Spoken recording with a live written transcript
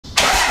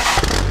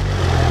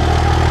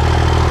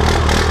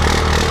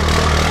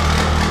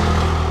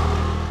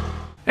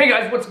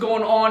Guys, what's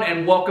going on,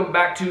 and welcome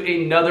back to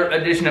another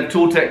edition of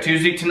Tool Tech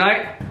Tuesday.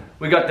 Tonight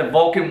we got the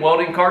Vulcan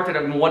Welding cart that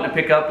I've been wanting to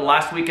pick up.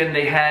 Last weekend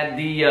they had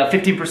the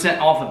 15%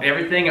 off of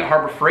everything at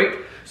Harbor Freight.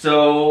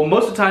 So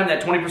most of the time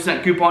that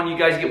 20% coupon you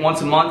guys get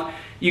once a month,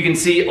 you can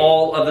see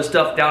all of the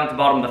stuff down at the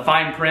bottom, the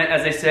fine print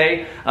as they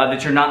say,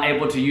 that you're not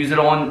able to use it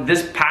on.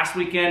 This past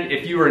weekend,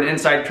 if you were an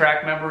Inside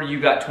Track member, you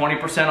got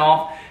 20%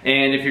 off.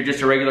 And if you're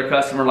just a regular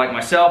customer like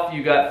myself,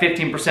 you got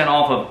 15%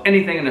 off of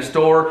anything in the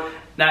store.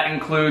 That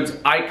includes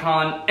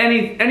Icon,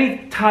 anything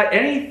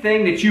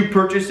that you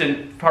purchased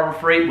in Harbor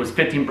Freight was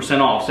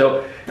 15% off.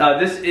 So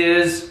this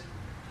is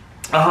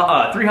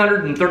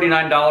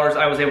 $339.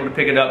 I was able to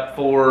pick it up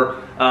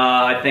for,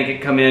 I think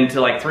it come in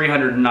to like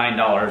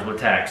 $309 with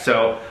tax.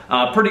 So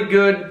pretty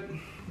good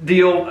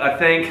deal, I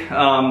think.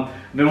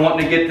 Been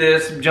wanting to get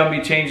this,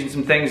 be changing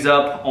some things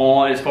up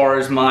on as far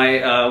as my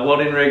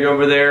welding rig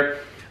over there.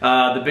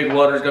 The big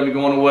welder is going to be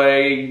going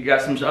away.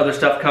 Got some other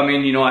stuff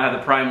coming. You know, I have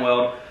the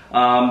PRIMEWELD.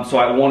 So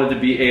I wanted to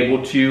be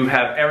able to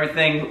have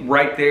everything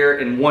right there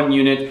in one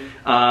unit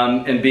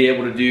and be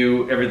able to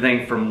do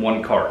everything from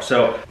one cart.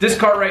 So this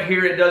cart right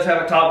here, it does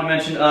have a top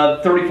dimension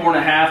of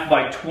 34.5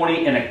 by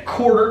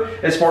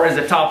 20.25 as far as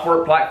the top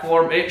work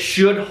platform. It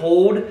should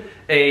hold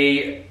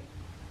a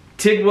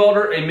TIG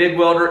welder, a MIG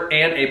welder,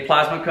 and a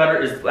plasma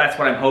cutter. That's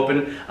what I'm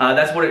hoping.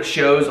 That's what it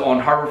shows on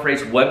Harbor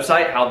Freight's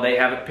website, how they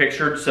have it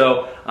pictured.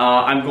 So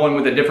I'm going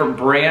with a different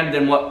brand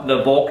than what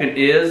the Vulcan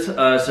is.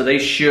 So they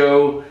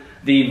show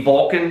the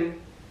Vulcan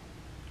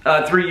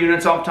 3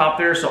 units on top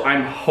there, so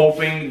I'm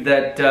hoping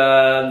that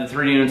the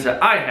 3 units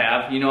that I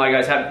have,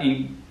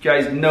 you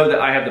guys know that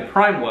I have the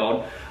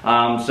PRIMEWELD,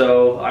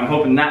 so I'm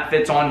hoping that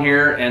fits on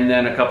here, and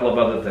then a couple of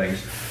other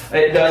things.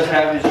 It does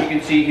have, as you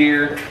can see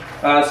here,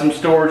 some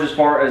storage as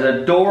far as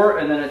a door,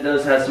 and then it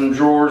does have some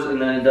drawers,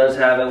 and then it does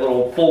have a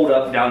little fold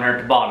up down here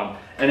at the bottom,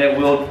 and it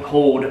will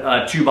hold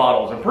 2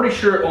 bottles. I'm pretty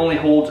sure it only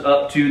holds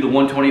up to the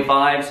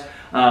 125s.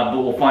 But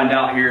we'll find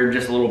out here in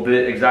just a little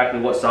bit exactly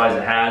what size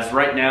it has.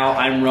 Right now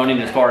I'm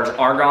running, as far as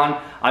argon,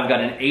 I've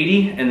got an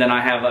 80, and then I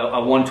have a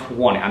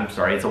 120. I'm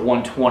sorry, it's a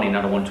 120,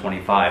 not a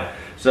 125.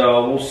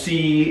 So we'll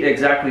see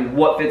exactly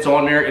what fits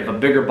on there, if a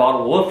bigger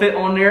bottle will fit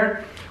on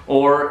there,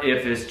 or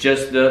if it's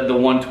just the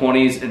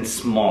 120s and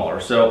smaller.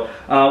 So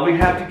we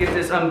have to get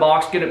this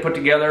unboxed, get it put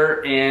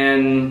together,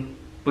 and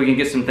we can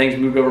get some things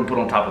moved over and put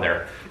on top of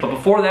there. But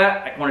before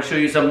that, I want to show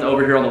you something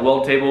over here on the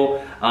weld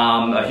table.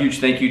 A huge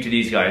thank you to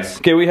these guys.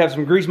 Okay, we have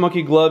some Grease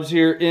Monkey gloves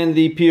here in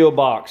the P.O.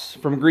 box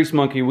from Grease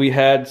Monkey. We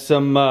had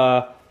some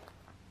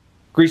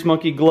Grease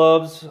Monkey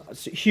gloves.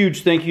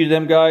 Huge thank you to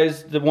them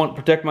guys that want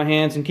to protect my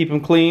hands and keep them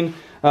clean.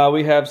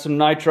 We have some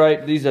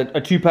nitrite. These are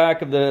a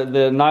 2-pack of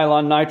the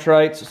nylon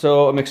nitrites.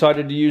 So I'm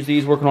excited to use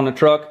these working on the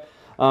truck.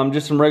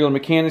 Just some regular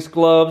mechanics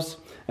gloves,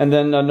 and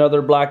then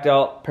another blacked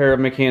out pair of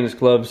mechanics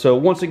gloves. So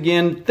once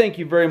again, thank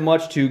you very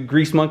much to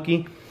Grease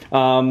Monkey.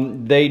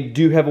 They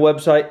do have a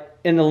website.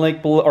 In the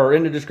link below, or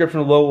in the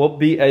description below, will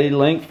be a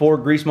link for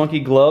Grease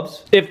Monkey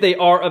gloves. If they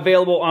are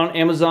available on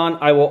Amazon,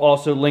 I will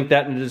also link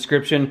that in the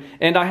description.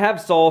 And I have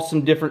saw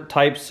some different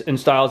types and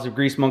styles of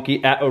Grease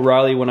Monkey at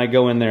O'Reilly when I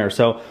go in there.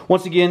 So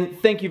once again,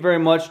 thank you very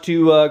much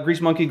to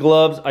Grease Monkey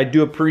gloves. I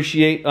do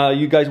appreciate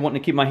you guys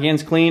wanting to keep my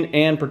hands clean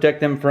and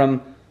protect them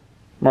from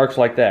marks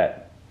like that.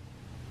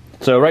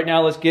 So right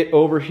now, let's get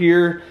over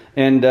here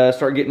and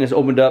start getting this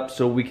opened up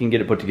so we can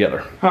get it put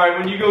together. All right,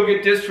 when you go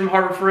get this from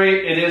Harbor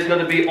Freight, it is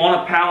going to be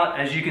on a pallet,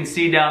 as you can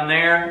see down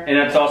there, and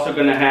it's also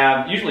going to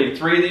have usually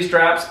 3 of these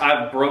straps.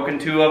 I've broken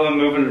 2 of them,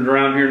 moving it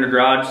around here in the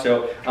garage,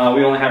 so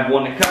we only have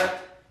 1 to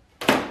cut.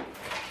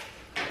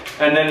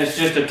 And then it's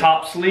just a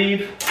top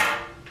sleeve.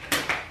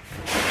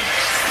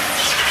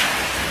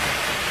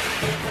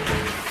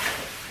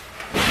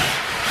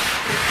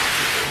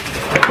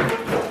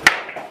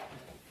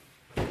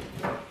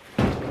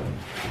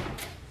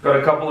 Got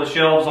a couple of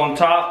shelves on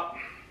top,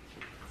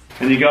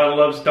 and you gotta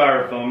love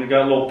styrofoam. You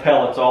got little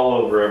pellets all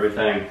over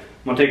everything. I'm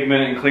gonna take a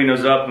minute and clean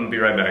those up and be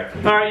right back.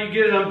 All right, you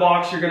get it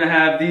unboxed, you're gonna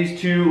have these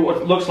 2,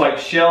 what looks like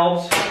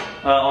shelves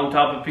on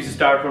top of a piece of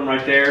styrofoam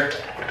right there.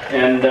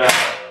 And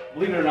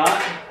believe it or not,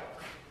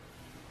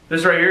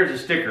 this right here is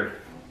a sticker.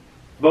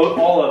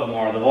 All of them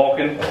are, the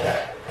Vulcan.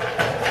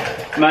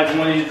 Imagine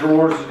one of these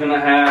drawers is gonna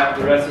have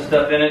the rest of the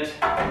stuff in it.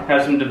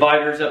 Have some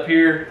dividers up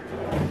here.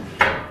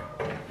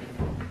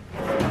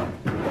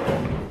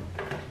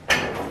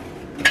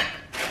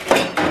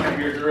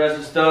 Here's the rest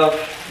of the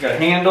stuff. Got a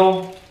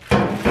handle.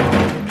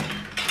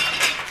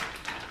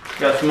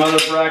 Got some other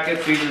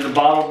brackets. These are the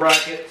bottle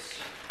brackets.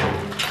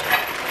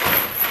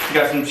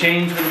 Got some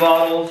chains for the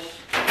bottles.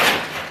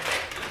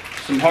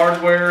 Some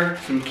hardware.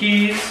 Some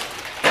keys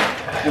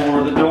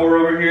for the door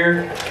over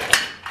here.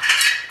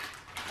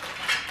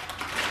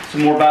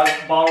 Some more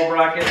bottle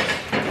brackets.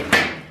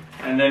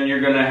 And then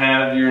you're going to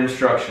have your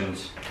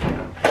instructions.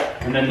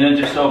 And then it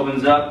just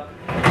opens up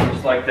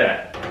just like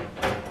that.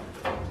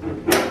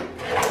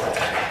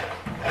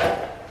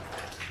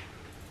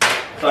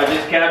 Inside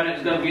this cabinet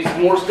is going to be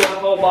some more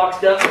stuff all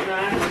boxed up and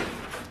nice.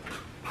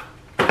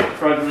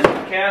 Front of the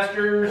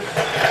casters.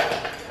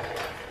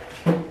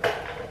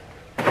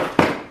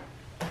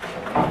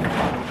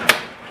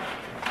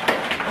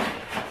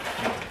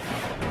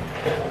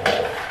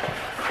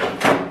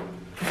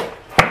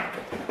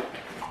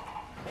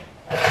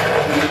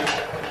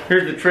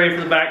 Here's the tray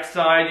for the back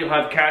side. You'll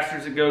have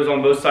casters that goes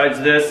on both sides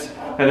of this,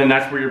 and then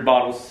that's where your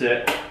bottles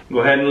sit. Go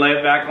ahead and lay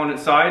it back on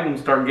its side and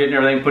start getting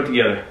everything put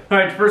together. All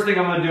right, the first thing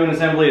I'm gonna do in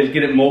assembly is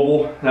get it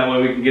mobile. That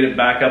way we can get it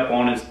back up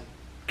on its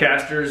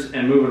casters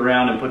and move it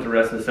around and put the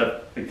rest of the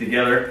stuff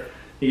together.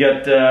 You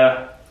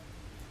got,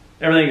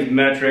 everything's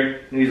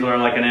metric. These are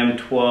like an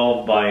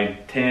M12 by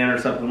 10 or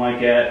something like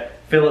that.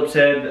 Phillips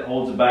head that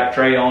holds the back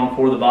tray on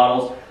for the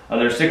bottles.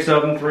 There's 6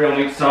 of them, 3 on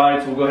each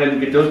side, so we'll go ahead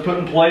and get those put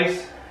in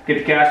place, get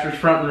the casters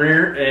front and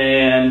rear,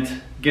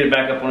 and get it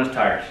back up on its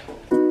tires.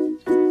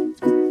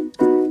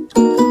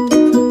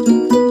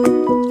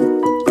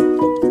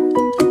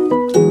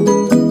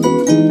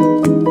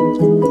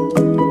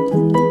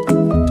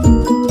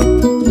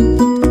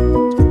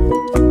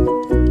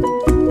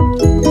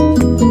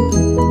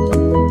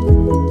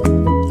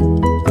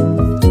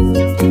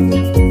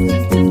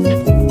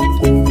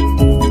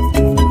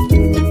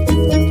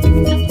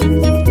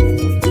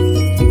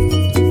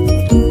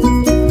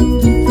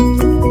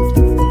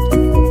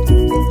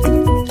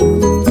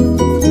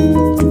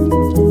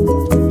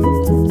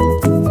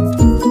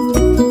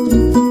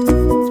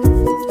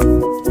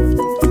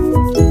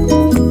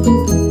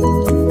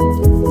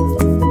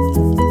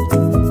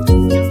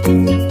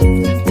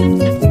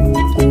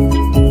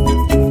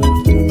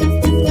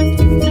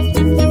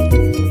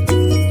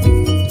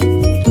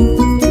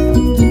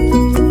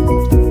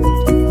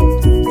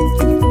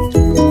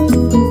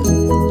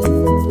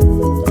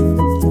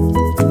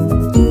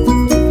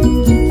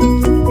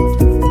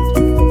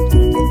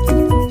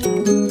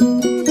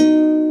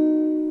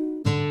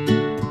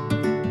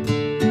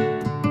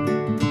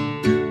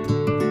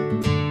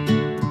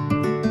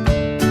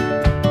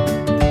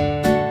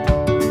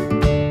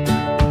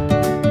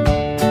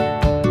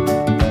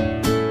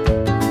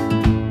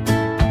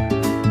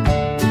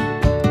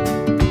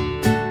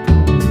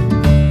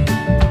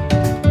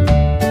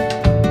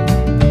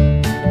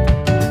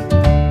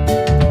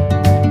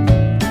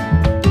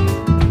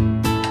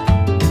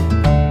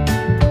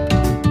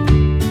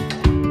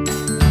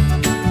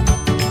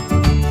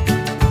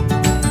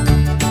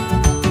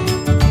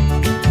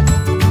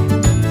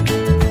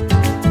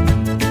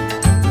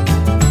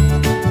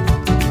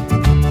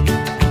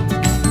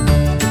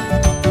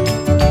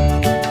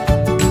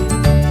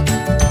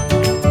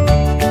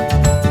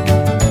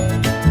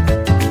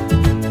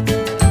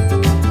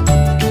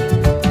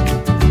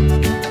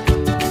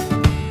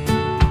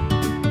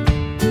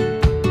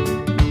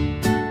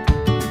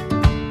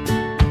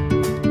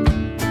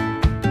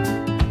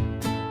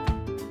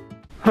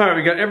 All right,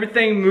 we got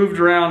everything moved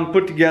around,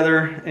 put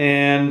together,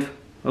 and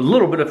a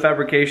little bit of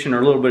fabrication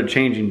or a little bit of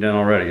changing done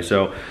already.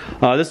 So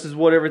this is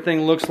what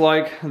everything looks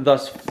like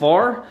thus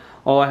far.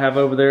 All I have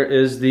over there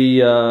is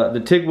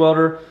the TIG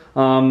welder.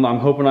 I'm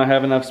hoping I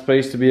have enough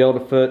space to be able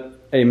to fit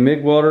a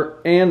MIG welder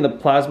and the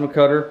plasma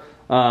cutter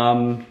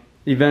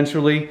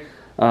eventually.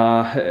 You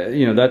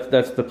know,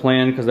 that's the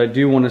plan, because I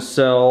do want to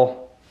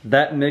sell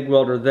that MIG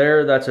welder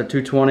there. That's a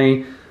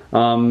 220.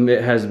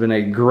 It has been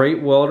a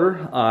great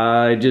welder.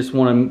 I just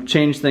want to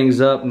change things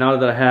up. Now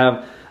that I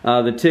have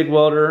the TIG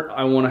welder,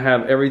 I want to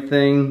have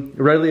everything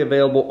readily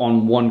available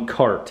on one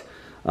cart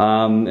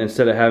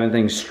instead of having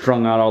things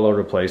strung out all over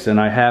the place.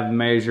 And I have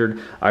measured.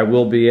 I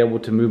will be able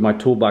to move my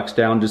toolbox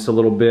down just a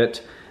little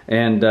bit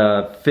and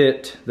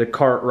fit the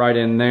cart right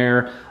in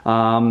there.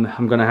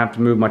 I'm gonna have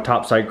to move my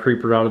topside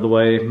creeper out of the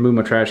way, move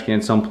my trash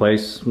can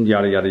someplace,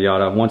 yada yada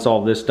yada. Once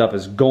all this stuff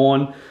is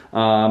gone,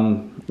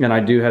 and I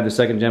do have the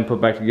second gen put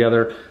back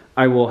together,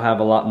 I will have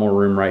a lot more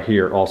room right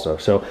here also.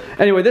 So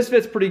anyway, this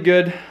fits pretty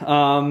good.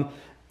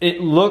 It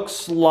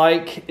looks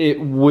like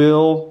it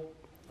will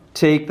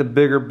take the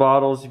bigger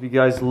bottles. If you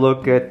guys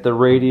look at the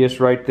radius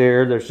right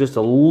there, there's just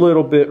a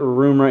little bit of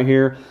room right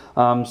here.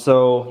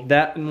 So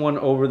that one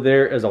over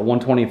there is a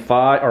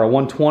 125 or a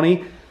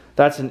 120.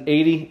 That's an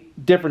 80.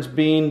 Difference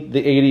being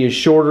the 80 is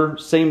shorter,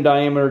 same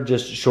diameter,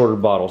 just shorter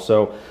bottle.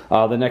 So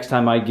the next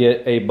time I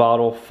get a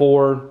bottle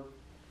for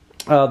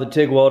the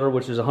TIG welder,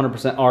 which is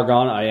 100%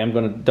 argon, I am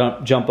going to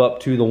jump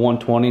up to the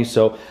 120.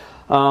 So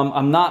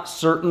I'm not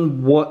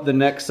certain what the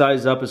next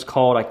size up is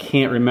called. I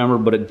can't remember,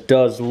 but it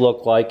does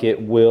look like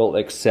it will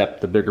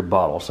accept the bigger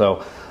bottle.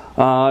 So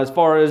as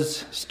far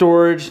as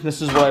storage,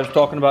 this is what I was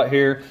talking about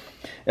here.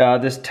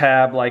 This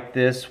tab like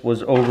this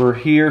was over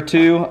here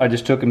too. I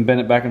just took and bent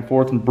it back and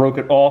forth and broke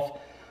it off.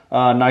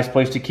 Nice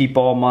place to keep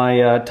all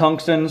my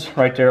tungstens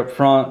right there up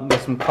front.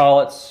 Got some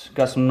collets,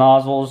 got some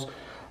nozzles,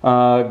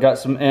 got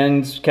some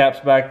ends caps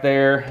back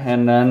there,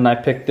 and then I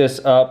picked this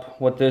up.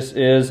 What this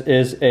is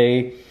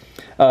a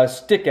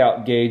stick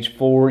out gauge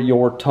for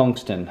your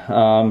tungsten.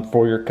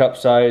 For your cup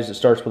size, it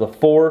starts with a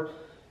 4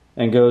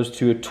 and goes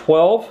to a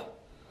 12.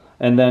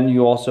 And then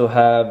you also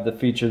have the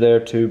feature there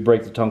to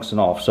break the tungsten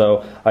off.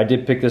 So I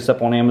did pick this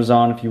up on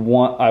Amazon. If you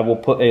want, I will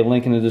put a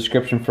link in the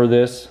description for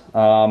this.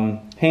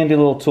 Handy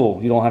little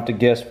tool. You don't have to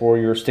guess for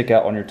your stick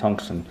out on your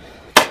tungsten.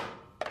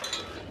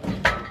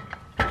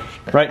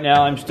 Right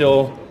now I'm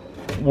still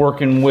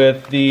working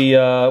with the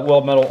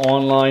Weld Metal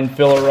Online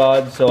filler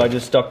rod, so I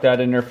just stuck that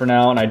in there for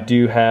now. And I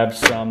do have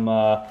some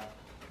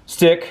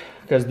stick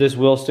because this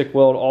will stick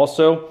weld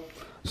also.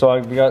 So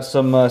I've got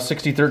some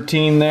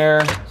 6013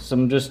 there.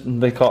 Some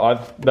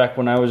back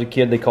when I was a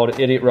kid, they called it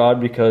idiot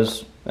rod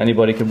because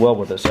anybody could weld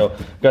with it. So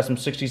got some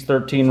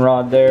 6013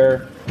 rod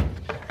there.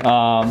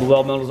 The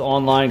weld mill is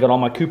online. Got all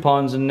my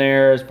coupons in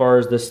there as far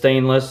as the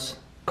stainless,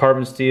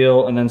 carbon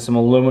steel, and then some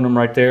aluminum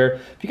right there.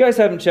 If you guys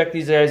haven't checked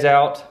these guys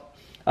out,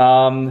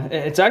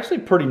 it's actually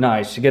pretty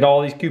nice. You get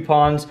all these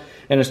coupons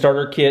in a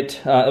starter kit,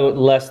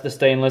 less the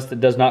stainless that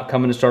does not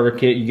come in a starter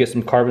kit. You get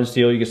some carbon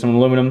steel, you get some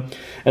aluminum,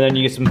 and then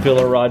you get some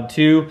filler rod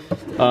too.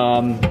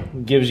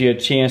 Gives you a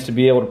chance to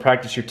be able to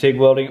practice your TIG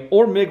welding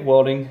or MIG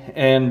welding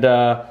and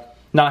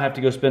not have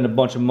to go spend a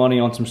bunch of money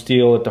on some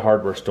steel at the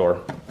hardware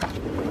store.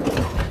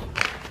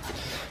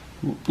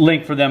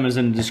 Link for them is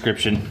in the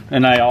description,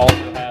 and I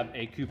also have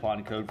a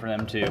coupon code for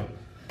them too.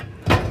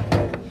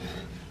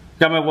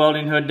 Got my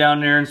welding hood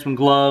down there and some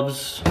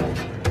gloves.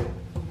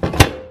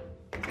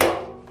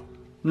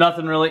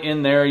 Nothing really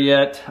in there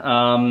yet.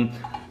 I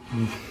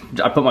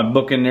put my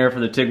book in there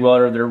for the TIG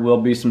welder. There will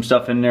be some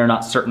stuff in there.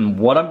 Not certain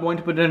what I'm going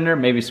to put in there.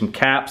 Maybe some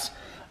caps.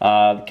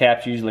 The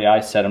caps, usually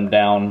I set them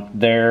down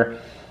there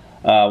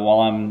while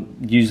I'm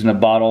using a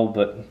bottle,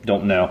 but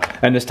don't know.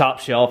 And this top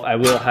shelf, I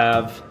will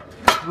have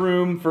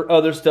room for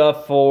other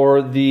stuff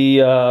for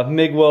the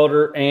MIG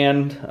welder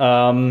and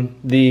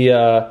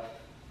the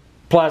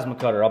plasma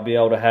cutter. I'll be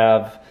able to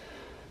have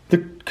the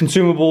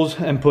consumables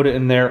and put it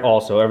in there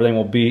also. Everything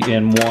will be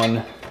in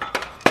one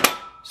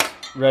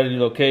ready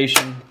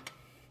location.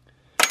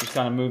 Just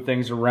kind of move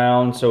things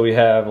around so we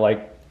have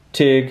like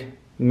TIG,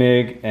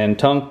 MIG,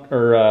 and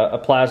a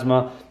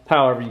plasma,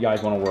 however you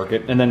guys want to work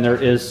it. And then there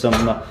is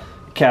some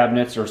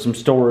cabinets or some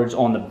storage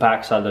on the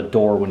back side of the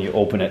door when you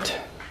open it.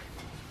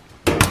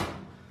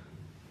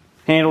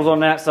 Handles on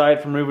that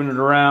side for moving it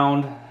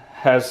around.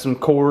 Has some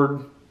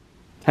cord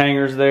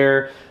hangers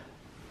there.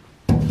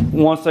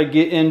 Once I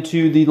get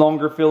into the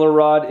longer filler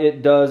rod,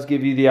 it does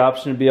give you the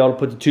option to be able to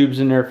put the tubes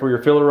in there for your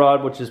filler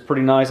rod, which is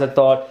pretty nice, I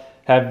thought.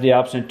 Have the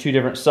option of 2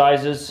 different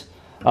sizes.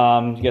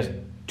 You get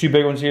 2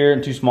 big ones here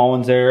and 2 small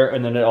ones there,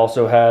 and then it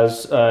also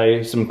has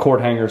some cord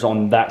hangers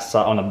on that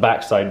side, on the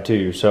back side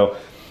too. So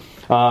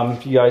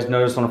if you guys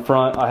notice on the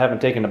front, I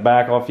haven't taken the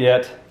back off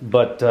yet,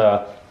 but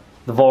the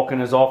Vulcan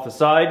is off the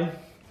side,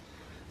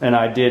 and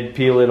I did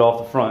peel it off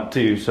the front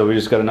too. So we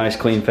just got a nice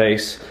clean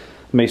face.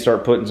 May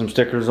start putting some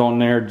stickers on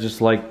there,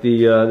 just like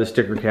the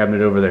sticker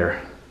cabinet over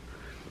there.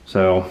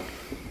 So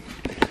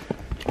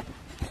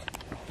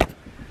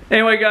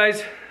anyway, guys,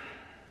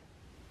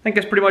 I think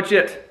that's pretty much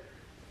it.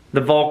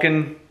 The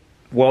Vulcan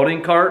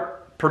welding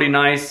cart, pretty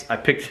nice. I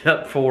picked it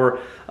up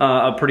for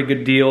a pretty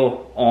good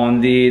deal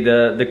on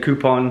the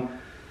coupon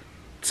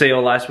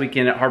sale last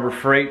weekend at Harbor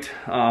Freight.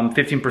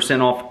 15%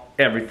 off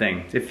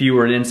everything. If you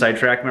were an Inside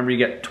Track member, you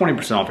get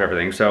 20% off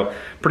everything. So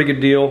pretty good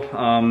deal.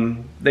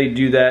 They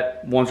do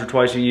that once or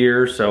twice a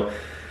year. So I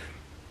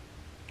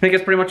think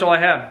that's pretty much all I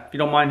have. If you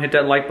don't mind, hit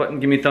that like button,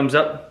 give me a thumbs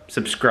up,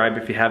 subscribe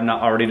if you have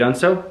not already done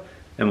so,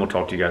 and we'll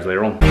talk to you guys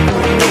later on.